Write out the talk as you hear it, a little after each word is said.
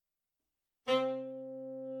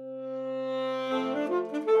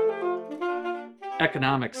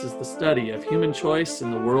Economics is the study of human choice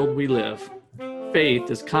in the world we live.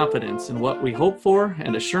 Faith is confidence in what we hope for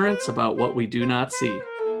and assurance about what we do not see.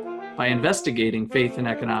 By investigating faith in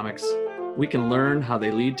economics, we can learn how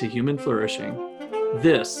they lead to human flourishing.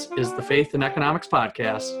 This is the Faith in Economics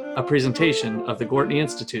Podcast, a presentation of the Gortney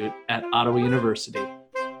Institute at Ottawa University.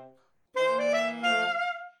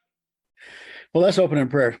 Well, let's open in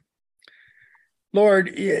prayer.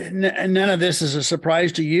 Lord, none of this is a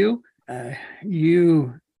surprise to you.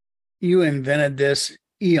 You invented this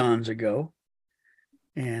eons ago,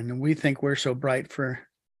 and we think we're so bright for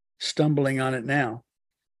stumbling on it now.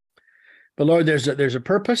 But Lord, there's a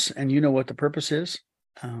purpose, and you know what the purpose is.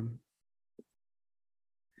 Lord,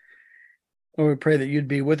 we pray that you'd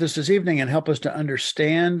be with us this evening and help us to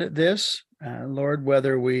understand this, Lord,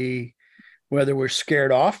 whether we're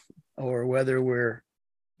scared off or whether we're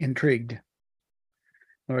intrigued.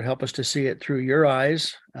 Lord, help us to see it through your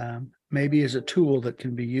eyes, maybe as a tool that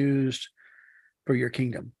can be used for your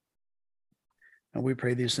kingdom. And we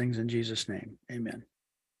pray these things in Jesus' name. Amen.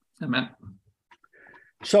 Amen.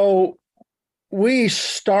 So we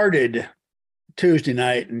started Tuesday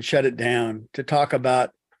night and shut it down to talk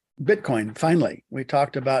about Bitcoin. Finally, we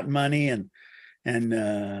talked about money and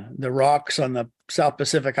the rocks on the South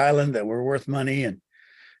Pacific Island that were worth money, and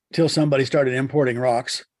until somebody started importing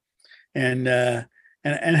rocks, and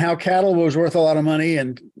how cattle was worth a lot of money,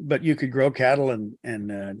 but you could grow cattle and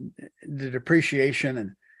the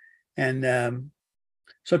depreciation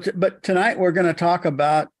but tonight we're going to talk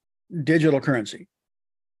about digital currency,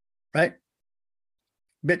 right?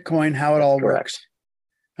 Bitcoin, how it all works.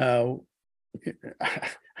 I've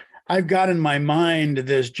got in my mind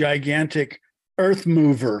this gigantic earth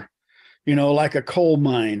mover, like a coal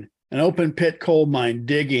mine, an open pit coal mine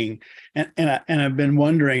digging, and I've been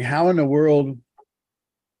wondering how in the world.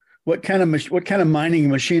 What kind of mining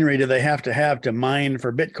machinery do they have to mine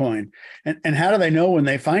for Bitcoin, and how do they know when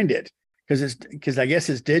they find it? Because I guess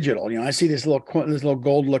it's digital. I see this little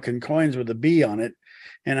gold looking coins with a B on it,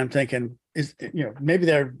 and I'm thinking maybe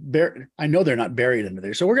they're buried. I know they're not buried into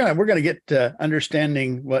there. So we're gonna get to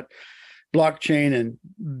understanding what blockchain and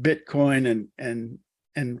Bitcoin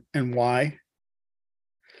and why.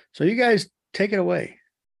 So you guys take it away,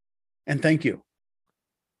 and thank you.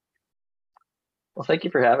 Well, thank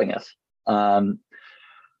you for having us. So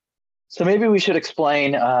maybe we should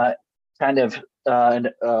explain an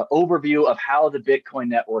overview of how the Bitcoin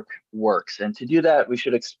network works. And to do that, we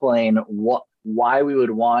should explain why we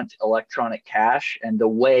would want electronic cash and the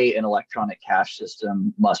way an electronic cash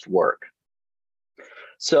system must work.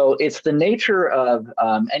 So it's the nature of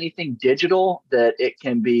anything digital that it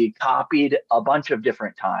can be copied a bunch of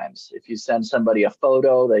different times. If you send somebody a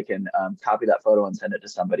photo, they can copy that photo and send it to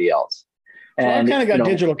somebody else. So I've kind of got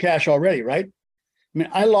digital cash already, right? I mean,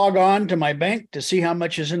 I log on to my bank to see how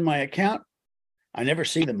much is in my account. I never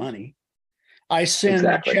see the money. I send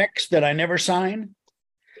checks that I never sign.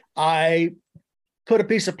 I rub a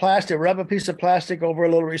piece of plastic over a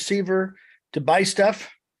little receiver to buy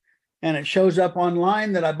stuff, and it shows up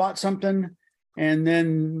online that I bought something, and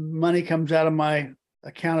then money comes out of my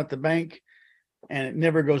account at the bank, and it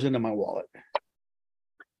never goes into my wallet.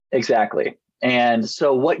 Exactly. And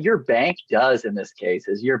so what your bank does in this case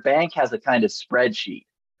is your bank has a kind of spreadsheet.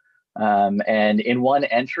 And in one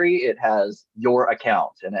entry, it has your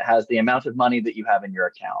account, and it has the amount of money that you have in your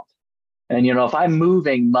account. And, if I'm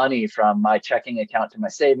moving money from my checking account to my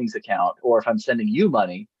savings account, or if I'm sending you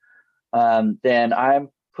money, then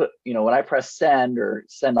when I press send or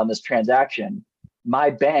send on this transaction,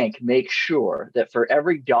 my bank makes sure that for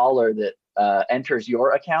every dollar that enters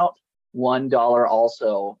your account, $1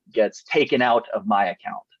 also gets taken out of my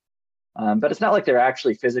account. But it's not like they're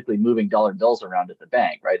actually physically moving dollar bills around at the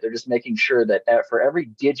bank, right? They're just making sure that for every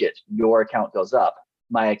digit your account goes up,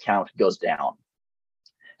 my account goes down.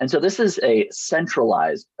 And so this is a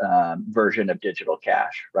centralized version of digital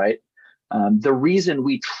cash, right? The reason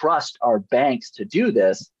we trust our banks to do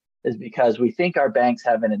this is because we think our banks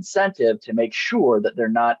have an incentive to make sure that they're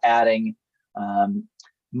not adding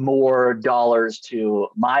more dollars to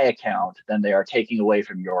my account than they are taking away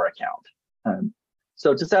from your account.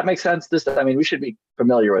 So does that make sense? We should be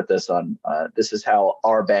familiar with this this is how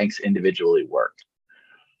our banks individually work.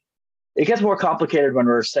 It gets more complicated when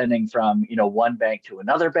we're sending from, one bank to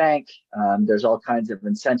another bank. There's all kinds of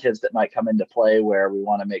incentives that might come into play where we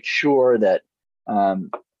want to make sure that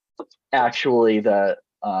actually the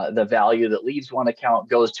value that leaves one account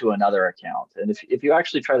goes to another account. And if you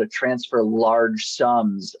actually try to transfer large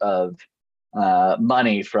sums of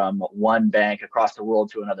money from one bank across the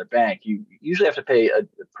world to another bank, you usually have to pay a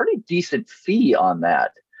pretty decent fee on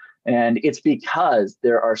that. And it's because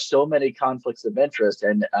there are so many conflicts of interest,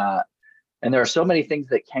 and there are so many things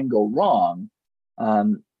that can go wrong.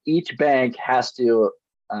 Each bank has to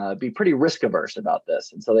be pretty risk averse about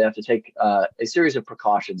this, and so they have to take a series of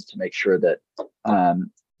precautions to make sure that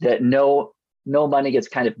that no money gets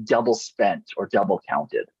kind of double spent or double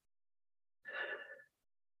counted.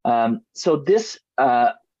 So this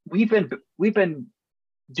we've been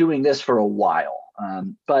doing this for a while,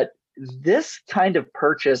 but this kind of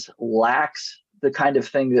purchase lacks the kind of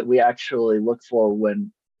thing that we actually look for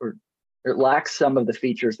or it lacks some of the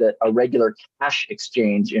features that a regular cash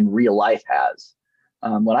exchange in real life has.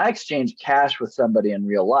 When I exchange cash with somebody in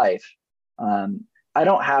real life, I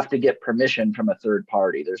don't have to get permission from a third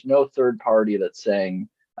party. There's no third party that's saying,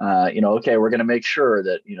 okay, we're going to make sure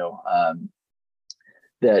that,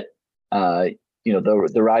 the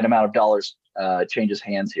right amount of dollars changes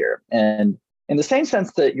hands here. And in the same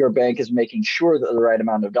sense that your bank is making sure that the right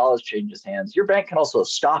amount of dollars changes hands, your bank can also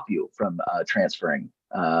stop you from transferring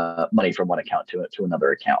money from one account to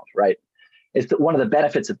another account, right? It's one of the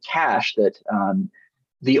benefits of cash that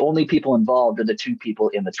the only people involved are the two people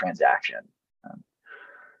in the transaction.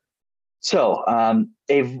 So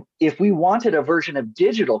if we wanted a version of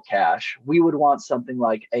digital cash, we would want something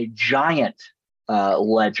like a giant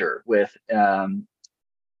ledger with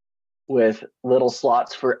little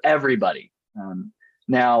slots for everybody.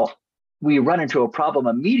 Now, we run into a problem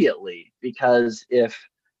immediately, because if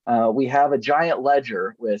we have a giant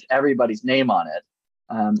ledger with everybody's name on it,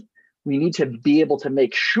 we need to be able to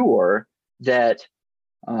make sure that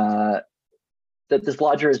that this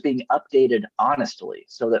ledger is being updated honestly,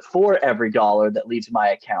 so that for every dollar that leaves my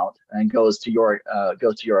account and goes to your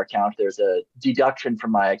account, there's a deduction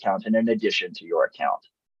from my account and an addition to your account.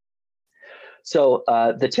 So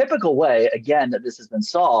the typical way, again, that this has been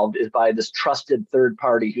solved is by this trusted third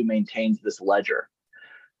party who maintains this ledger.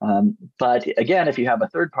 But again, if you have a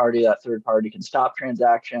third party, that third party can stop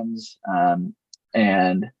transactions.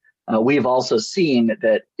 And we've also seen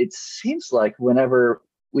that it seems like whenever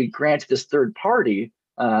we grant this third party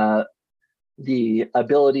the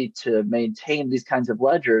ability to maintain these kinds of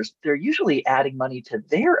ledgers, they're usually adding money to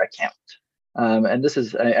their account. And this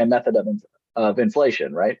is a method of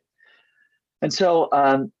inflation, right? And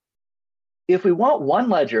so if we want one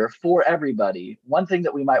ledger for everybody, one thing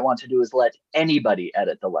that we might want to do is let anybody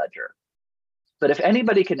edit the ledger. But if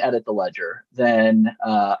anybody can edit the ledger, then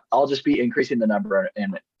I'll just be increasing the number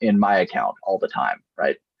in my account all the time,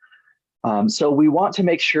 right? So we want to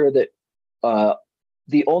make sure that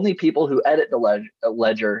the only people who edit the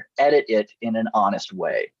ledger edit it in an honest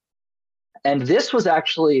way. And this was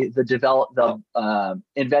actually the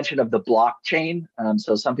invention of the blockchain.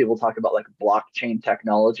 So some people talk about like blockchain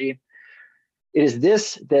technology. It is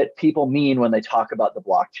this that people mean when they talk about the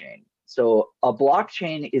blockchain. So a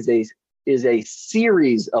blockchain is a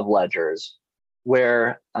series of ledgers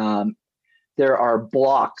where there are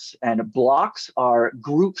blocks, and blocks are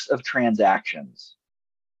groups of transactions.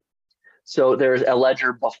 So there's a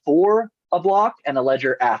ledger before a block and a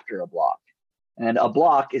ledger after a block. And a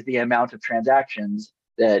block is the amount of transactions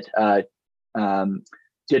that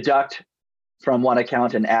deduct from one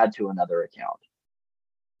account and add to another account.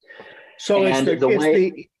 So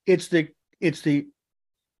it's the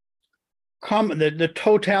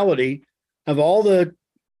totality of all the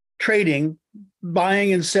trading,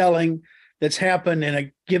 buying and selling that's happened in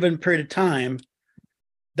a given period of time.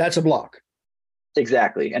 That's a block.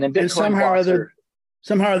 Exactly. And in Bitcoin,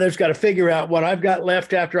 somehow there's got to figure out what I've got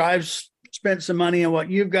left after I've spent some money and what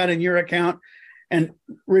you've got in your account, and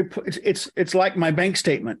it's like my bank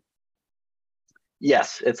statement.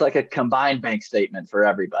 Yes, it's like a combined bank statement for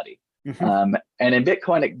everybody. Mm-hmm. And in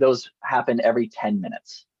Bitcoin, those happen every 10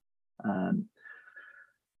 minutes.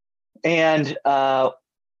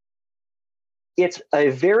 It's a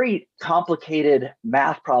very complicated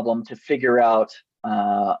math problem to figure out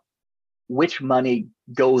which money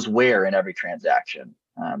goes where in every transaction.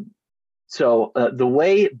 So the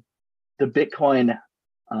way the Bitcoin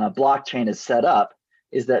blockchain is set up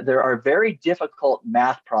is that there are very difficult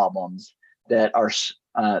math problems that are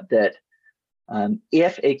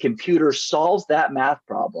if a computer solves that math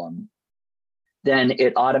problem, then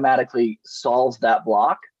it automatically solves that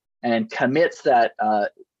block and commits that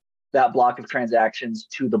block of transactions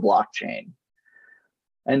to the blockchain.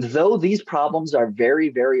 And though these problems are very,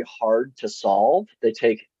 very hard to solve, they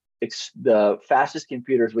take the fastest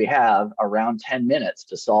computers we have around 10 minutes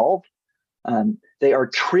to solve. They are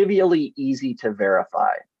trivially easy to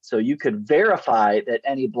verify. So you could verify that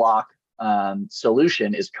any block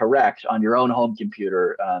solution is correct on your own home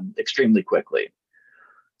computer extremely quickly.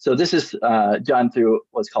 So this is done through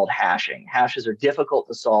what's called hashing. Hashes are difficult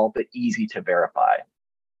to solve, but easy to verify.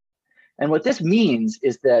 And what this means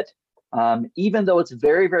is that even though it's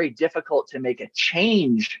very, very difficult to make a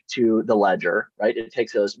change to the ledger, right? It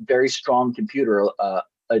takes a very strong computer, a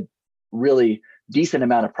really decent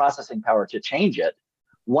amount of processing power to change it.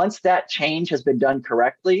 Once that change has been done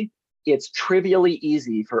correctly, it's trivially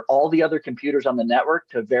easy for all the other computers on the network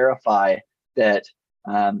to verify that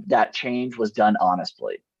that change was done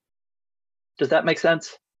honestly. Does that make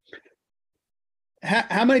sense?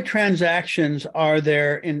 How many transactions are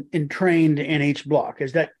there entrained in each block?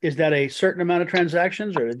 Is that a certain amount of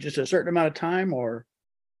transactions, or just a certain amount of time, or?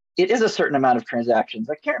 It is a certain amount of transactions.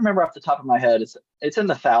 I can't remember off the top of my head. It's in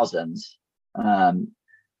the thousands.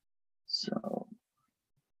 So,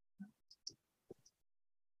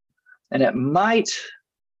 and it might.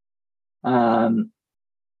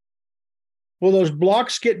 Will those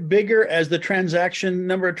blocks get bigger as the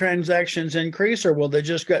number of transactions increase, or will they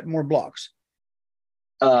just get more blocks?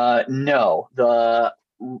 No,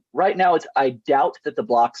 right now I doubt that the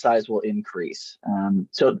block size will increase.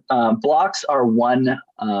 Blocks are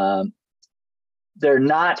they're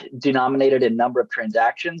not denominated in number of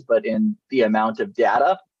transactions, but in the amount of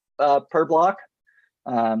data per block.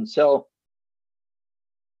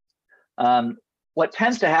 What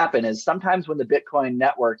tends to happen is sometimes when the Bitcoin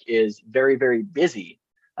network is very, very busy,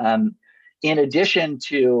 in addition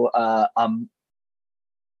to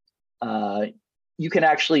you can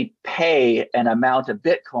actually pay an amount of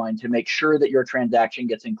Bitcoin to make sure that your transaction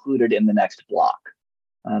gets included in the next block.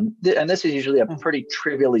 And this is usually a pretty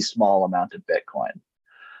trivially small amount of Bitcoin.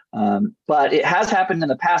 But it has happened in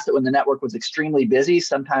the past that when the network was extremely busy,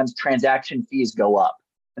 sometimes transaction fees go up.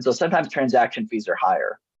 And so sometimes transaction fees are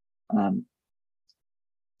higher. In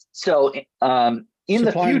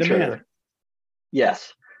the future,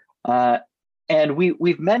 yes. And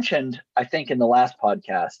we've mentioned, I think in the last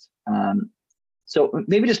podcast, so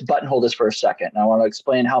maybe just buttonhole this for a second. I want to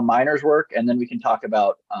explain how miners work, and then we can talk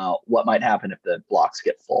about what might happen if the blocks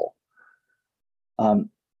get full.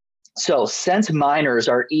 So since miners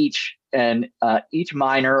are each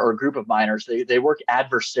miner or group of miners, they work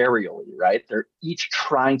adversarially, right? They're each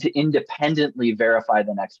trying to independently verify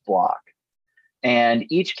the next block.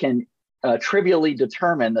 And each can trivially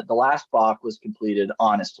determine that the last block was completed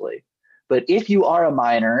honestly. But if you are a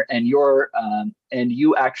miner and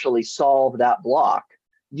you actually solve that block,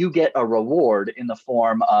 you get a reward in the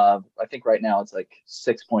form of, I think right now it's like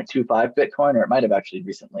 6.25 Bitcoin, or it might have actually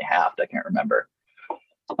recently halved. I can't remember.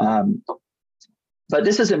 But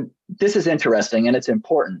this is interesting, and it's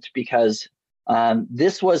important because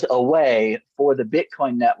this was a way for the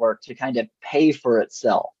Bitcoin network to kind of pay for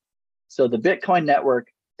itself. So the Bitcoin network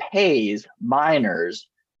pays miners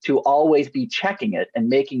to always be checking it and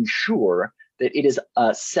making sure that it is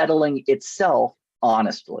settling itself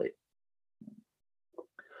honestly.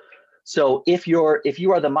 So if you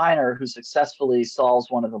are the miner who successfully solves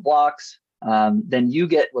one of the blocks, then you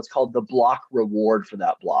get what's called the block reward for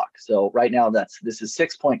that block. So right now this is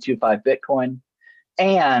 6.25 Bitcoin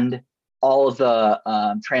and all of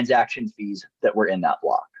the transaction fees that were in that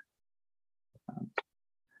block.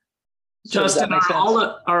 Justin,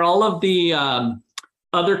 are all of the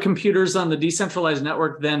other computers on the decentralized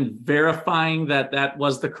network then verifying that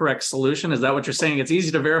was the correct solution? Is that what you're saying? It's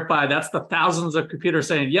easy to verify. That's the thousands of computers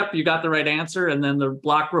saying, yep, you got the right answer. And then the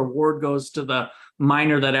block reward goes to the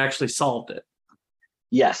miner that actually solved it.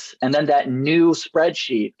 Yes. And then that new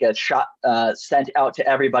spreadsheet gets sent out to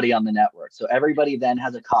everybody on the network. So everybody then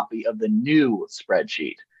has a copy of the new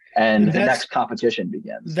spreadsheet. And the next competition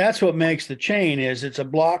begins. That's what makes the chain is it's a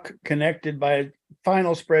block connected by a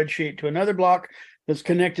final spreadsheet to another block that's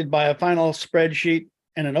connected by a final spreadsheet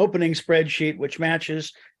and an opening spreadsheet, which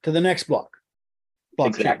matches to the next block.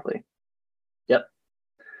 Exactly. Yep.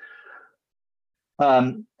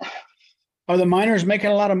 Are the miners making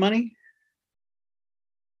a lot of money?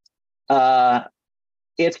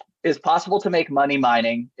 It's possible to make money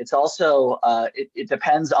mining. It's also, it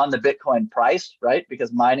depends on the Bitcoin price, right?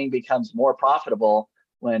 Because mining becomes more profitable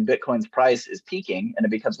when Bitcoin's price is peaking, and it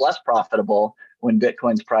becomes less profitable when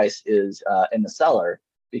Bitcoin's price is in the cellar,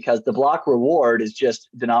 because the block reward is just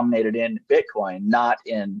denominated in Bitcoin, not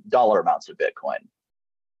in dollar amounts of Bitcoin.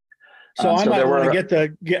 So I might want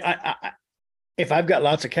to if I've got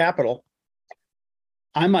lots of capital,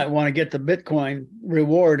 I might want to get the Bitcoin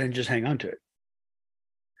reward and just hang on to it.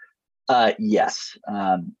 Yes.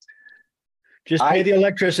 Just pay the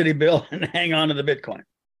electricity bill and hang on to the Bitcoin.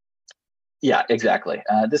 Yeah, exactly.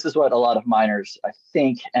 This is what a lot of miners, I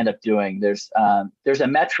think, end up doing. There's a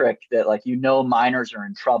metric that miners are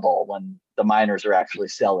in trouble when the miners are actually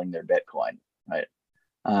selling their Bitcoin, right?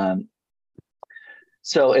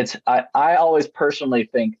 So I always personally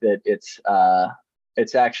think that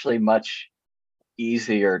it's actually much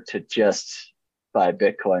easier to just buy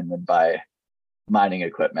Bitcoin than buy mining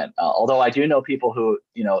equipment. Although I do know people who,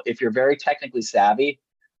 if you're very technically savvy,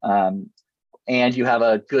 and you have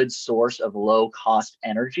a good source of low cost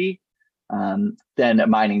energy, then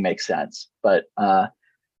mining makes sense. But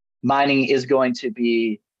mining is going to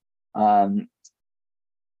be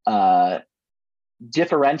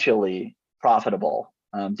differentially profitable,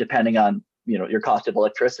 depending on your cost of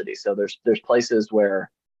electricity. So there's places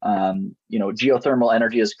where geothermal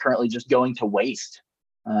energy is currently just going to waste.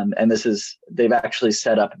 And they've actually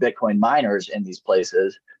set up Bitcoin miners in these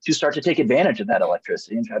places to start to take advantage of that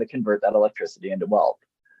electricity and try to convert that electricity into wealth.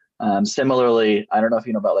 Similarly, I don't know if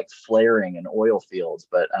you know about like flaring in oil fields,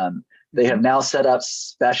 but they have now set up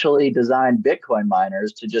specially designed Bitcoin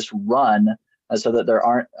miners to just run so that there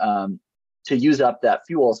aren't to use up that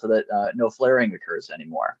fuel so that no flaring occurs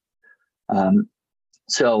anymore.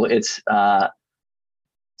 So it's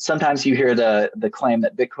sometimes you hear the claim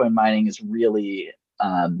that Bitcoin mining is really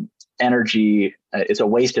energy, it's a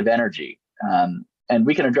waste of energy. And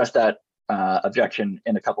we can address that objection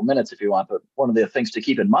in a couple minutes if you want. But one of the things to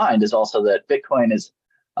keep in mind is also that Bitcoin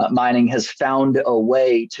mining has found a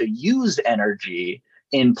way to use energy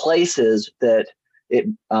in places that it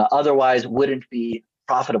otherwise wouldn't be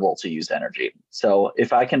profitable to use energy. So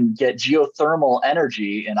if I can get geothermal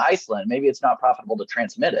energy in Iceland, maybe it's not profitable to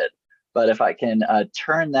transmit it. But if I can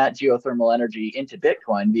turn that geothermal energy into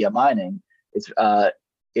Bitcoin via mining,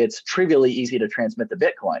 it's trivially easy to transmit the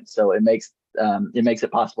Bitcoin. So it makes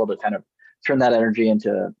it possible to kind of turn that energy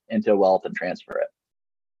into wealth and transfer it.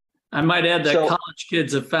 I might add that college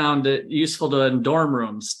kids have found it useful in dorm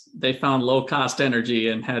rooms. They found low cost energy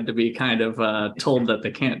and had to be kind of told that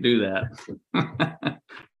they can't do that.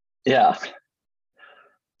 Yeah.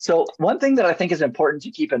 So one thing that I think is important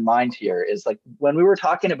to keep in mind here is, like, when we were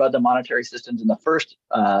talking about the monetary systems in the first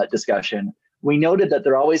discussion, we noted that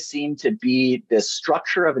there always seemed to be this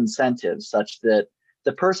structure of incentives such that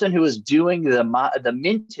the person who was doing the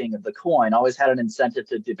minting of the coin always had an incentive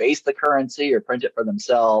to debase the currency or print it for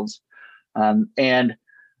themselves. And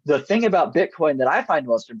the thing about Bitcoin that I find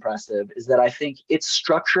most impressive is that I think its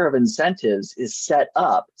structure of incentives is set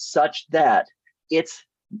up such that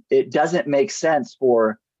it doesn't make sense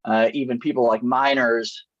for even people like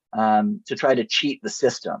miners to try to cheat the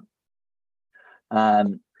system.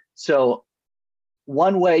 So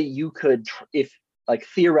one way you could, if like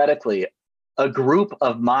theoretically, a group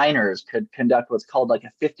of miners could conduct what's called like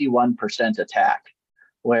a 51% attack,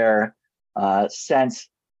 where since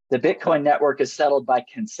the Bitcoin network is settled by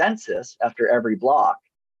consensus after every block,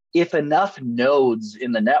 if enough nodes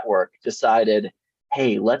in the network decided,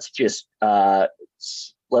 hey, let's just say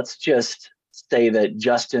that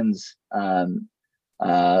Justin's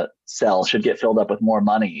cell should get filled up with more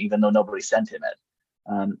money, even though nobody sent him it.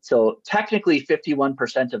 So technically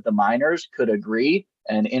 51% of the miners could agree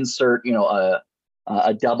and insert,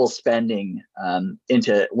 a double spending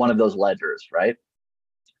into one of those ledgers, right?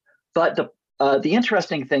 But the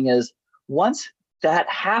interesting thing is, once that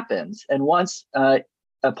happens, and once a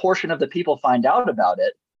portion of the people find out about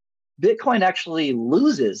it, Bitcoin actually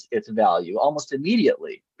loses its value almost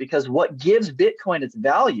immediately, because what gives Bitcoin its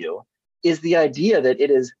value is the idea that it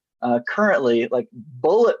is currently like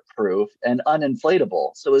bulletproof and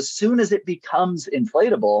uninflatable. So as soon as it becomes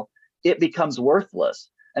inflatable, it becomes worthless.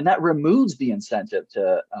 And that removes the incentive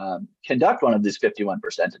to conduct one of these 51%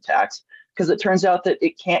 attacks, because it turns out that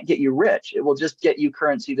it can't get you rich. It will just get you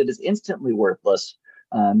currency that is instantly worthless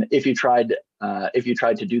if you tried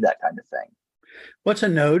to do that kind of thing. What's a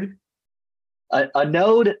node? A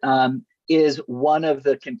node is one of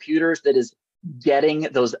the computers that is getting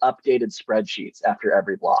those updated spreadsheets after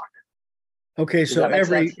every block. Okay, so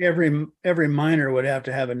every miner would have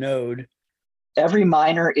to have a node. Every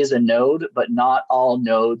miner is a node, but not all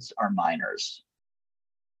nodes are miners.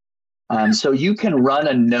 So you can run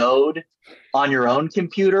a node on your own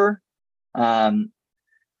computer, and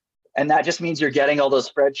that just means you're getting all those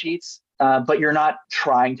spreadsheets, but you're not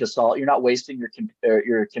trying to solve. You're not wasting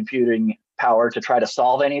your computing power to try to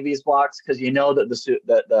solve any of these blocks, because you know that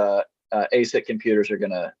the ASIC computers are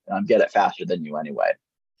going to get it faster than you anyway.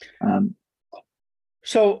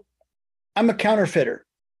 So I'm a counterfeiter.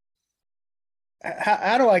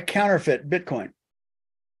 How do I counterfeit Bitcoin?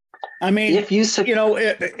 I mean, if you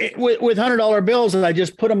with $100 bills, and I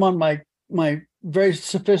just put them on my very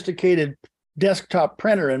sophisticated desktop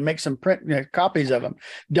printer and make some copies of them,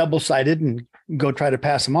 double-sided, and go try to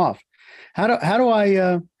pass them off. How do I?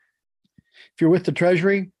 If you're with the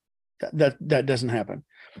Treasury, that doesn't happen.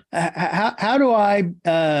 How do I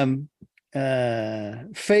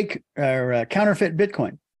fake or counterfeit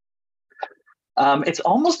Bitcoin? It's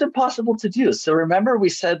almost impossible to do. So remember, we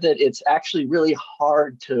said that it's actually really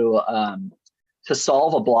hard to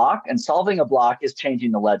solve a block, and solving a block is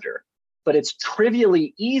changing the ledger. But it's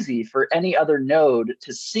trivially easy for any other node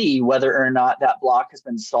to see whether or not that block has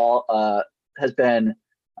been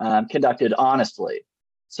conducted honestly.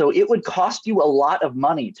 So it would cost you a lot of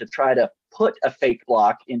money to try to put a fake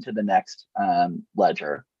block into the next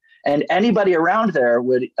ledger, and anybody around there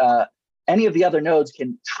would. Any of the other nodes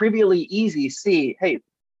can trivially easy see, hey,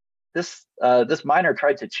 this miner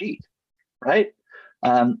tried to cheat, right?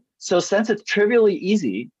 So since it's trivially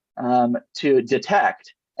easy to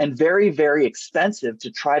detect and very, very expensive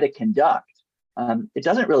to try to conduct, it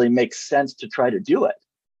doesn't really make sense to try to do it.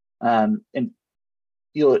 And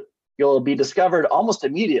you'll be discovered almost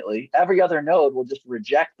immediately. Every other node will just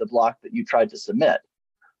reject the block that you tried to submit.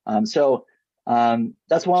 That's one.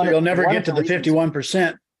 So you'll never get to the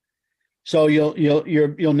 51%. So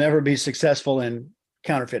you'll never be successful in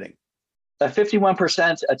counterfeiting. A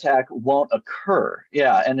 51% attack won't occur.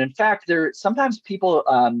 Yeah, and in fact, sometimes people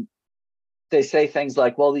they say things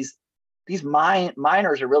like, "Well, these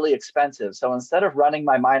miners are really expensive, so instead of running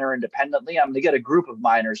my miner independently, I'm going to get a group of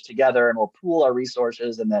miners together, and we'll pool our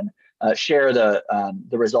resources and then share the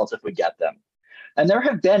results if we get them." And there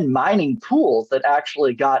have been mining pools that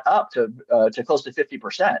actually got up to close to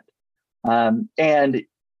 50%,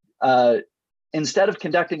 instead of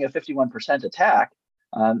conducting a 51% attack,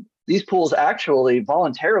 these pools actually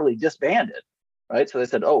voluntarily disbanded, right? So they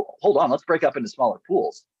said, oh, hold on, let's break up into smaller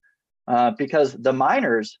pools. Because the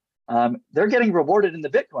miners, they're getting rewarded in the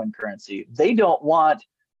Bitcoin currency. They don't want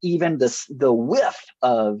even the whiff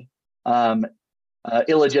of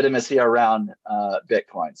illegitimacy around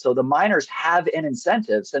Bitcoin. So the miners have an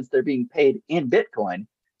incentive, since they're being paid in Bitcoin,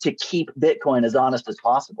 to keep Bitcoin as honest as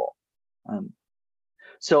possible.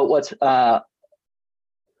 So what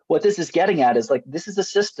this is getting at is, like, this is a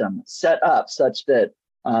system set up such that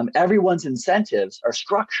everyone's incentives are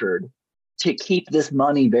structured to keep this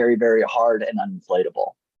money very, very hard and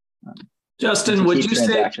uninflatable. Justin, would you say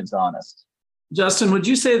transactions honest? Justin, would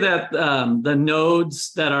you say that the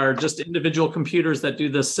nodes that are just individual computers that do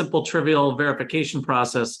this simple, trivial verification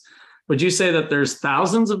process, would you say that there's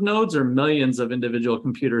thousands of nodes or millions of individual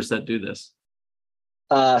computers that do this?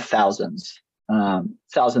 Thousands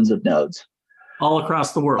of nodes. All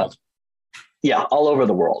across the world. Yeah, all over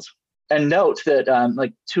the world. And note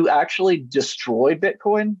that to actually destroy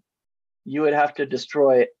Bitcoin, you would have to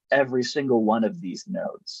destroy every single one of these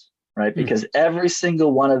nodes, right? Because every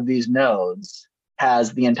single one of these nodes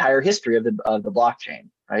has the entire history of the blockchain,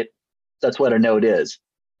 right? That's what a node is.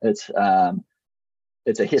 It's a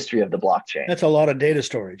history of the blockchain. That's a lot of data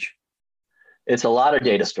storage. It's a lot of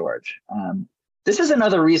data storage. This is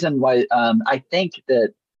another reason why I think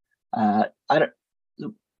that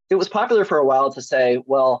it was popular for a while to say,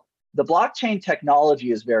 well, the blockchain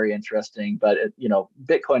technology is very interesting, but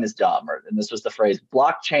Bitcoin is dumb, and this was the phrase,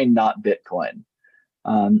 blockchain, not Bitcoin.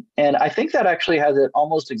 And I think that actually has it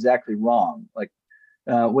almost exactly wrong. Like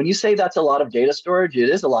when you say that's a lot of data storage, it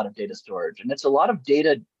is a lot of data storage, and it's a lot of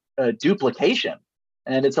data duplication,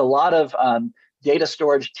 and it's a lot of data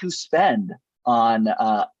storage to spend on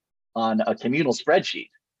a communal spreadsheet.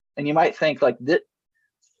 And you might think, like, that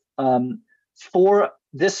for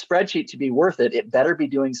this spreadsheet to be worth it, it better be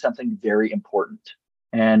doing something very important.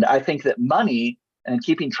 And I think that money and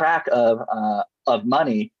keeping track of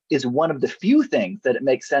money is one of the few things that it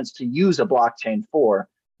makes sense to use a blockchain for,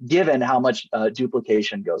 given how much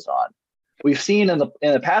duplication goes on. We've seen in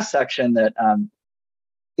the past section that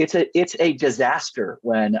it's a disaster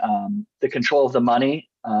when the control of the money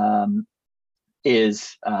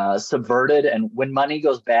is subverted, and when money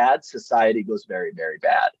goes bad, society goes very, very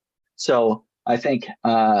bad. So I think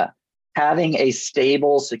having a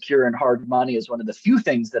stable, secure, and hard money is one of the few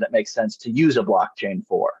things that it makes sense to use a blockchain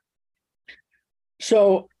for.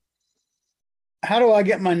 So how do I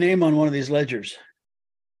get my name on one of these ledgers?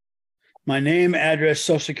 My name, address,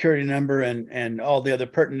 social security number, and all the other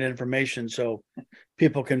pertinent information, so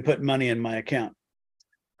people can put money in my account.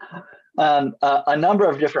 A number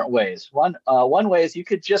of different ways. One way is you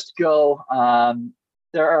could just go.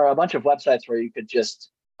 There are a bunch of websites where you could just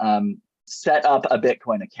set up a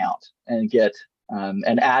Bitcoin account and get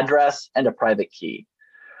an address and a private key.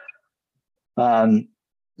 The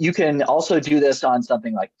You can also do this on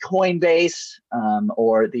something like Coinbase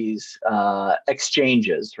or these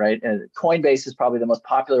exchanges, right? Coinbase is probably the most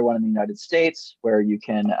popular one in the United States, where you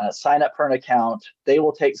can sign up for an account. They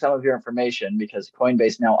will take some of your information because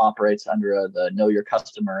Coinbase now operates under the Know Your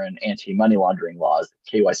Customer and anti-money laundering laws,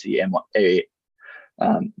 KYC,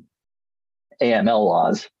 AML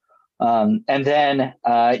laws. And then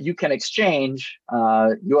you can exchange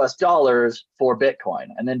US dollars for Bitcoin,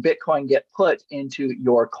 and then Bitcoin get put into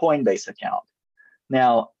your Coinbase account.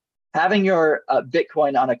 Now, having your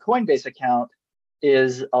Bitcoin on a Coinbase account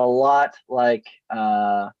is a lot like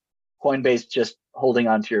Coinbase just holding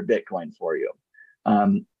onto your Bitcoin for you.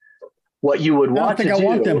 What you would want to do— I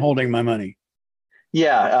want them holding my money.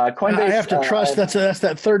 Yeah, Coinbase. I have to trust that's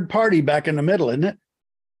that third party back in the middle, isn't it?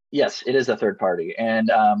 Yes, it is a third party,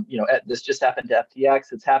 and this just happened to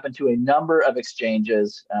FTX. It's happened to a number of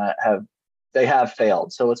exchanges. They have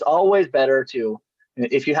failed. So it's always better to,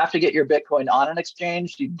 if you have to get your Bitcoin on an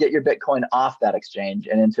exchange, you get your Bitcoin off that exchange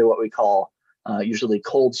and into what we call usually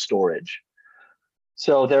cold storage.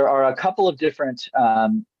 So there are a couple of different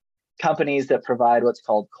companies that provide what's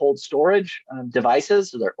called cold storage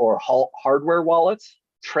devices or hardware wallets.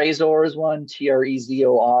 Trezor is one,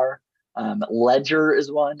 Trezor. Ledger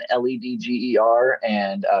is one, Ledger,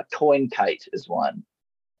 and CoinKite is one.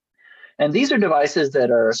 And these are devices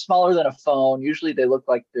that are smaller than a phone. Usually they look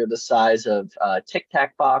like they're the size of a Tic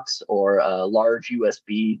Tac box or a large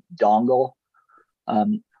USB dongle.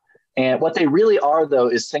 And what they really are, though,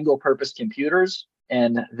 is single-purpose computers,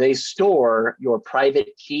 and they store your private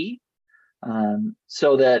key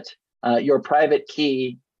so that your private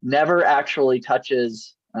key never actually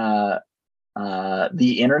touches the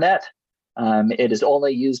internet. It is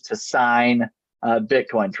only used to sign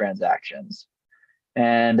Bitcoin transactions.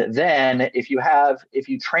 And then if you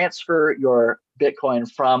transfer your Bitcoin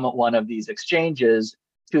from one of these exchanges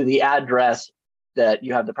to the address that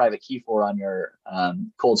you have the private key for on your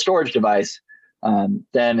cold storage device,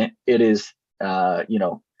 then it is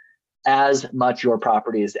as much your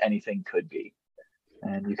property as anything could be.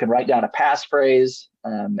 And you can write down a passphrase.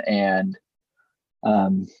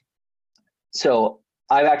 So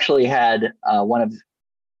I've actually had one of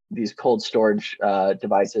these cold storage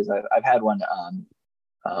devices. I've had one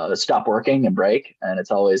stop working and break, and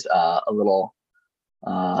it's always a little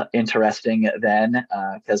interesting then.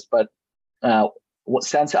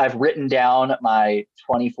 Since I've written down my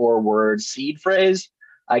 24-word seed phrase,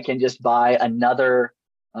 I can just buy another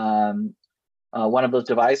one of those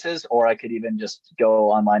devices, or I could even just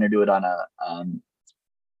go online or do it on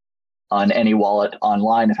any wallet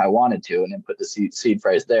online if I wanted to, and then put the seed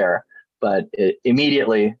phrase there. But it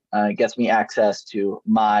immediately gets me access to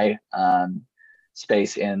my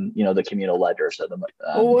space in the communal ledger. So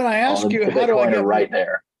when I ask you how do I get right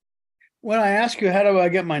there. When I ask you how do I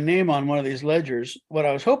get my name on one of these ledgers, what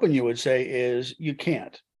I was hoping you would say is you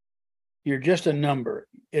can't. You're just a number.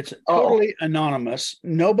 It's totally anonymous.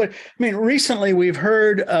 Nobody. I mean, recently we've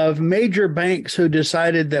heard of major banks who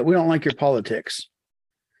decided that we don't like your politics,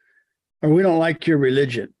 or we don't like your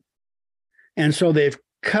religion. And so they've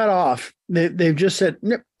cut off. They've just said,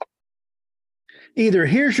 nope. Either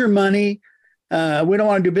here's your money, we don't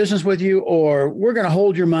want to do business with you, or we're going to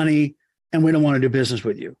hold your money and we don't want to do business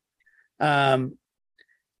with you. Beyond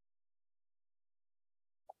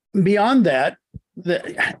that,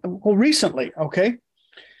 recently,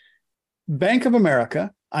 Bank of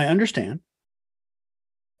America, I understand,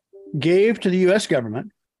 gave to the U.S.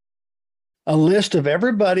 government a list of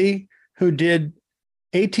everybody who did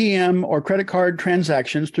ATM or credit card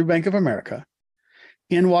transactions through Bank of America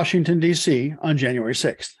in Washington, D.C. on January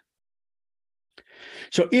 6th.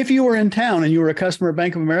 So if you were in town and you were a customer of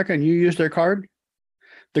Bank of America and you used their card,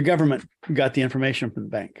 the government got the information from the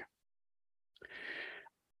bank.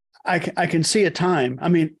 I can see a time. I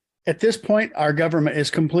mean, at this point, our government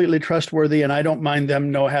is completely trustworthy, and I don't mind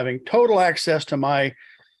them having total access to my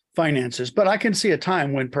finances. But I can see a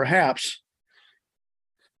time when perhaps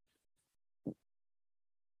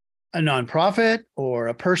a nonprofit or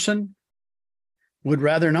a person would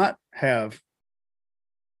rather not have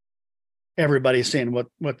everybody seeing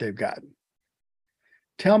what they've got.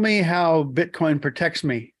 Tell me how Bitcoin protects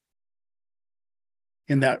me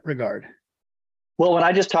in that regard. Well, when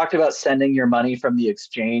I just talked about sending your money from the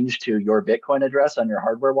exchange to your Bitcoin address on your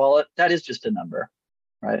hardware wallet, that is just a number,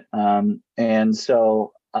 right? And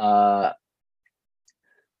so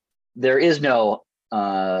there is no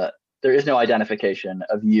identification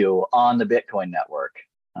of you on the Bitcoin network.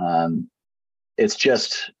 It's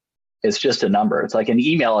just a number. It's like an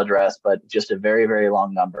email address, but just a very, very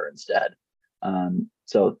long number instead.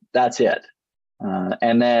 So that's it.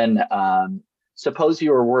 And then suppose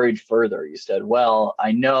you were worried further. You said, well,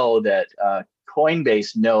 I know that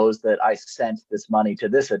Coinbase knows that I sent this money to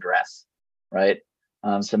this address, right?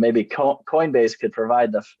 So maybe Coinbase could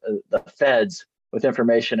provide the feds with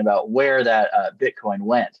information about where that Bitcoin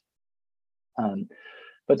went.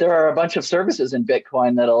 But there are a bunch of services in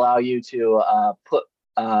Bitcoin that allow you to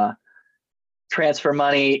transfer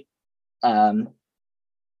money. They're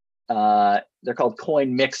called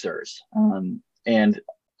coin mixers. And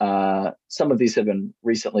some of these have been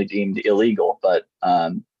recently deemed illegal, but I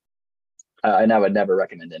would never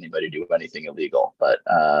recommend anybody do anything illegal. But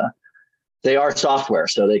they are software,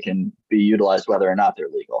 so they can be utilized whether or not they're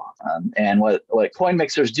legal. And what coin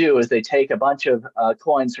mixers do is they take a bunch of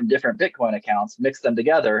coins from different Bitcoin accounts, mix them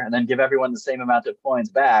together, and then give everyone the same amount of coins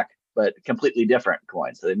back, but completely different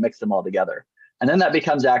coins. So they mix them all together. And then that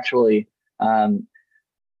becomes actually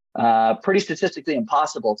pretty statistically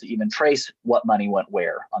impossible to even trace what money went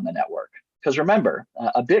where on the network. Because remember,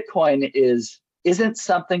 a Bitcoin isn't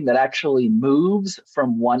something that actually moves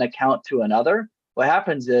from one account to another. What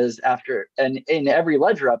happens is in every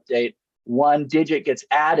ledger update, one digit gets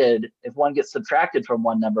added. If one gets subtracted from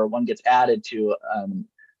one number, one gets added to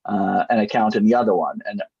an account in the other one.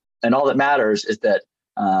 And all that matters is that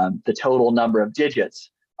the total number of digits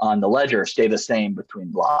on the ledger stay the same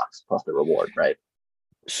between blocks plus the reward, right?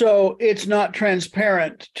 So it's not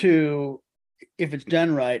transparent to, if it's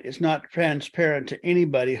done right, it's not transparent to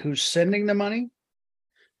anybody who's sending the money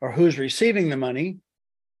or who's receiving the money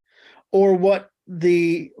or what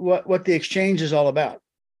the exchange is all about.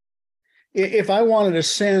 If I wanted to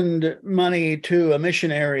send money to a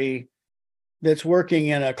missionary that's working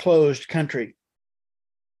in a closed country,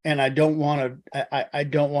 and I don't want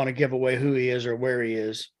to give away who he is or where he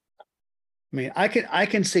is. I mean, I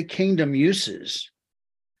can see kingdom uses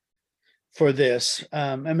for this,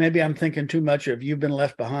 and maybe I'm thinking too much of You've Been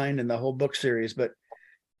Left Behind in the whole book series, but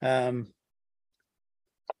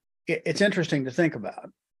it's interesting to think about.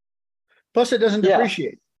 Plus, it doesn't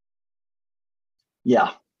depreciate.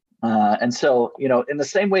 Yeah. And so, in the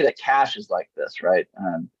same way that cash is like this, right?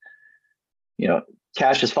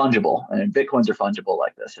 Cash is fungible and Bitcoins are fungible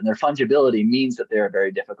like this. And their fungibility means that they're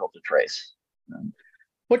very difficult to trace.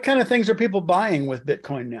 What kind of things are people buying with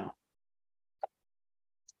Bitcoin now?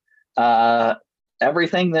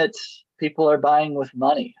 Everything that people are buying with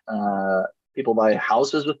money. People buy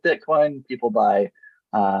houses with Bitcoin. People buy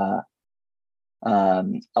a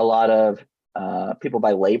lot of people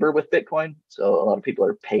buy labor with Bitcoin. So a lot of people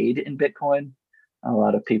are paid in Bitcoin. A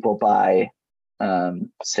lot of people buy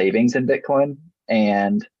savings in Bitcoin.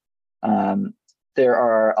 And there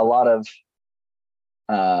are a lot of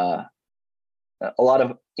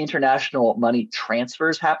international money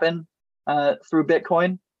transfers happen through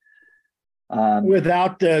Bitcoin.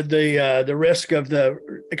 Without the risk of the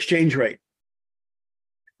exchange rate.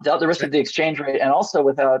 Without the risk of the exchange rate, and also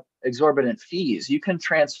without exorbitant fees. You can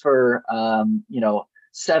transfer,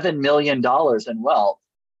 $7 million in wealth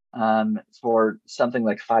for something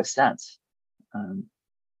like 5 cents,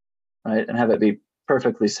 right, and have it be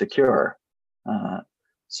perfectly secure.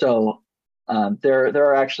 So there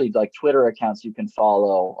are actually like Twitter accounts you can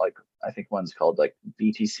follow. Like I think one's called like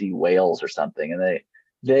BTC Whales or something, and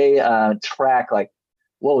they track like,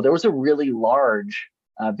 whoa, there was a really large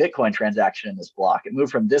Bitcoin transaction in this block. It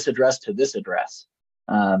moved from this address to this address.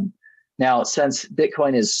 Now, since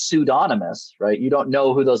Bitcoin is pseudonymous, right, you don't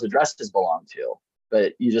know who those addresses belong to,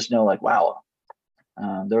 but you just know like, wow,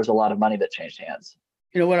 there was a lot of money that changed hands.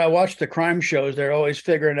 When I watch the crime shows, they're always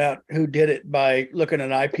figuring out who did it by looking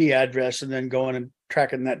at an IP address and then going and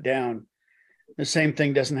tracking that down. The same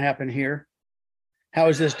thing doesn't happen here. How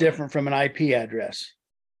is this different from an IP address?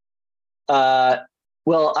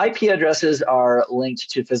 Well, IP addresses are linked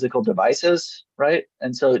to physical devices, right?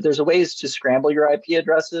 And so there's ways to scramble your IP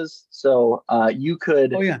addresses. So you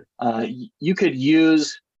could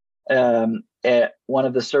use one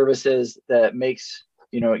of the services that makes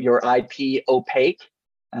your IP opaque,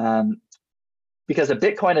 because a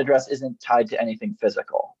Bitcoin address isn't tied to anything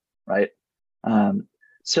physical, right?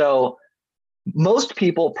 So most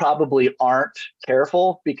people probably aren't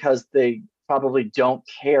careful because they probably don't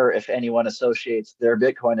care if anyone associates their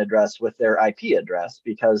Bitcoin address with their IP address,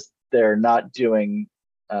 because they're not doing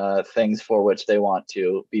things for which they want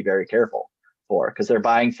to be very careful for, because they're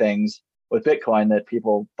buying things with Bitcoin that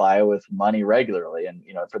people buy with money regularly. And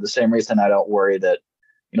for the same reason, I don't worry that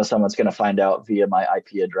someone's going to find out via my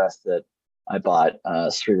IP address that I bought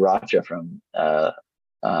Sriracha from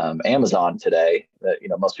Amazon today. That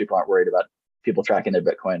most people aren't worried about people tracking their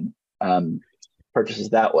Bitcoin purchases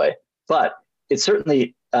that way. But it's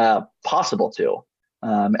certainly possible to,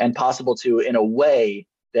 and possible to in a way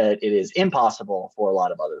that it is impossible for a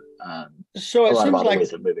lot of other So it seems like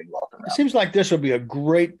ways of moving wealth it around. seems like this would be a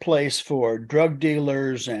great place for drug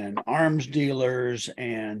dealers and arms dealers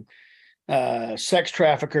and sex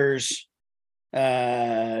traffickers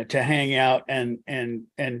to hang out and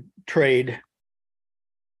trade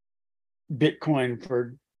Bitcoin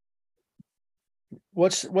for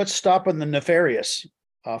what's stopping the nefarious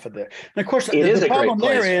off of there. And of course, the problem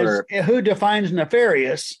there is who defines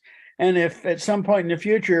nefarious, and if at some point in the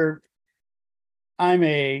future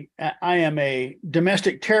I am a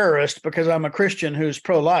domestic terrorist because I'm a Christian who's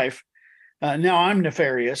pro-life. Now I'm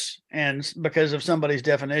nefarious, and because of somebody's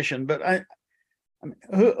definition. But I mean,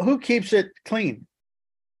 who keeps it clean?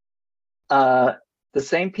 The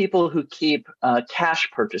same people who keep cash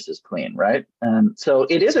purchases clean, right? So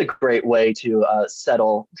it is a great way to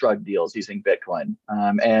settle drug deals using Bitcoin.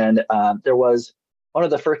 And there was one of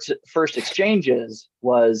the first exchanges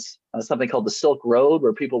was something called the Silk Road,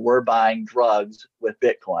 where people were buying drugs with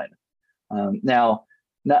Bitcoin. Now,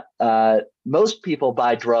 most people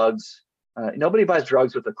buy drugs. Nobody buys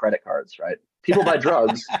drugs with their credit cards, right? People buy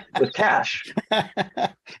drugs with cash,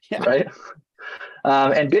 right?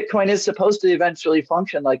 And Bitcoin is supposed to eventually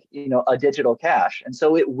function like, a digital cash. And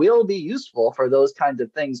so it will be useful for those kinds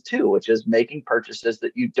of things too, which is making purchases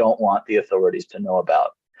that you don't want the authorities to know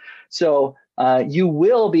about. So you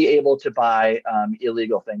will be able to buy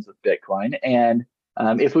illegal things with Bitcoin. And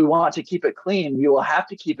if we want to keep it clean, we will have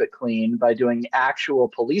to keep it clean by doing actual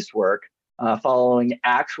police work, following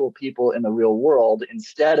actual people in the real world,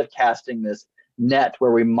 instead of casting this net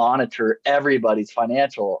where we monitor everybody's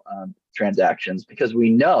financial transactions, because we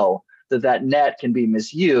know that net can be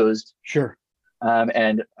misused. Sure.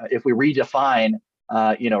 And if we redefine,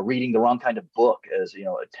 reading the wrong kind of book as,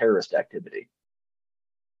 a terrorist activity.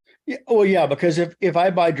 Yeah, well, yeah, because if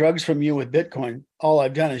I buy drugs from you with Bitcoin, all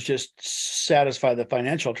I've done is just satisfy the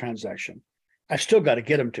financial transaction. I still got to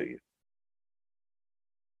get them to you.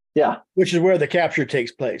 Yeah. Which is where the capture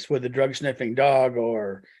takes place, with the drug sniffing dog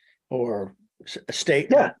or a state.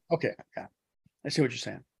 Yeah. Okay. Yeah. I see what you're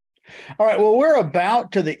saying. All right. Well, we're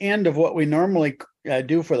about to the end of what we normally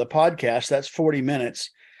do for the podcast. That's 40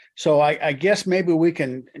 minutes. So I guess maybe we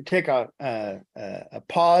can take a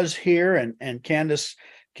pause here, and Candace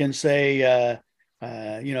can say,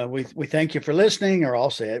 we thank you for listening, or I'll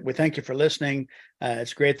say it. We thank you for listening.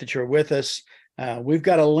 It's great that you're with us. We've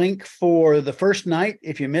got a link for the first night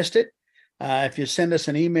if you missed it. If you send us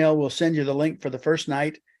an email, we'll send you the link for the first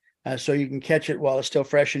night so you can catch it while it's still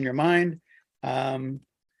fresh in your mind. And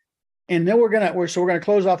then we're gonna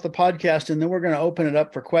close off the podcast, and then we're gonna open it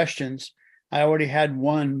up for questions. I already had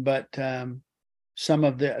one, but some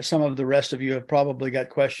of the rest of you have probably got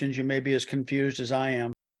questions. You may be as confused as I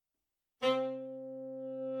am.